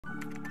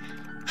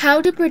How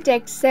to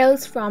protect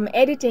cells from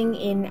editing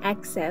in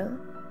Excel.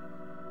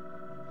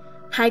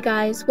 Hi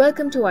guys,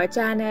 welcome to our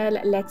channel.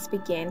 Let's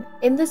begin.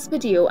 In this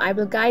video, I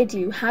will guide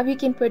you how you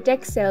can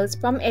protect cells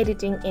from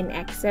editing in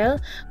Excel.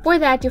 For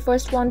that, you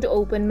first want to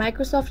open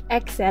Microsoft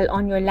Excel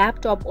on your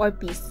laptop or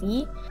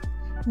PC.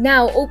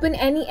 Now open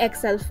any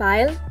Excel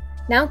file.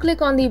 Now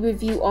click on the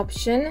review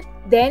option,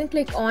 then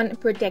click on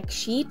protect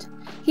sheet.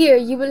 Here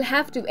you will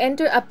have to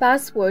enter a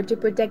password to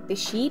protect the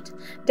sheet.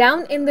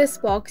 Down in this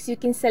box you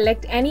can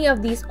select any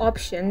of these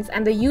options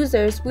and the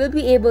users will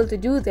be able to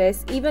do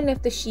this even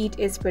if the sheet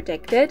is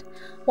protected.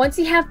 Once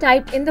you have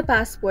typed in the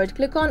password,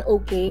 click on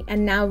OK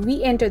and now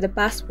re-enter the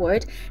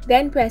password,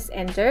 then press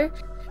enter.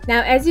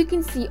 Now as you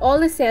can see, all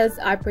the cells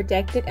are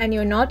protected and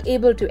you're not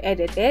able to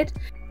edit it.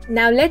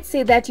 Now let's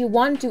say that you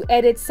want to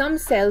edit some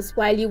cells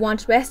while you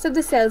want rest of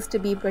the cells to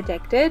be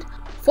protected.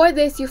 For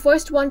this, you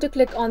first want to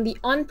click on the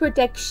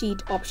unprotect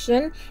sheet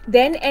option,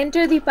 then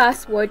enter the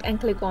password and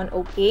click on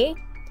OK.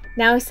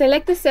 Now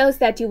select the cells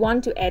that you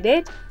want to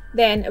edit,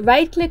 then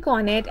right click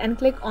on it and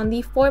click on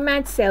the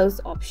format cells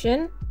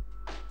option.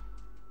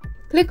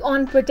 Click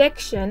on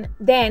protection,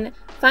 then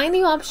find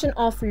the option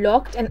of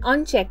locked and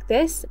uncheck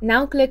this.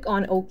 Now click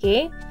on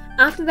OK.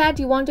 After that,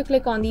 you want to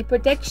click on the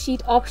protect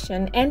sheet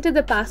option, enter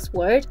the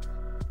password,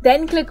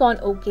 then click on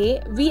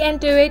OK,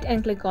 re-enter it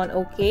and click on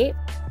OK.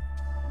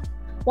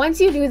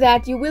 Once you do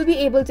that, you will be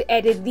able to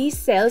edit these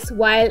cells,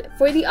 while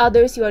for the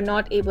others you are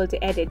not able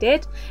to edit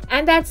it.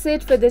 And that's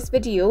it for this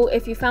video.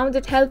 If you found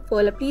it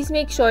helpful, please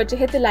make sure to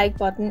hit the like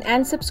button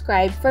and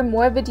subscribe for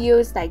more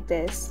videos like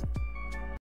this.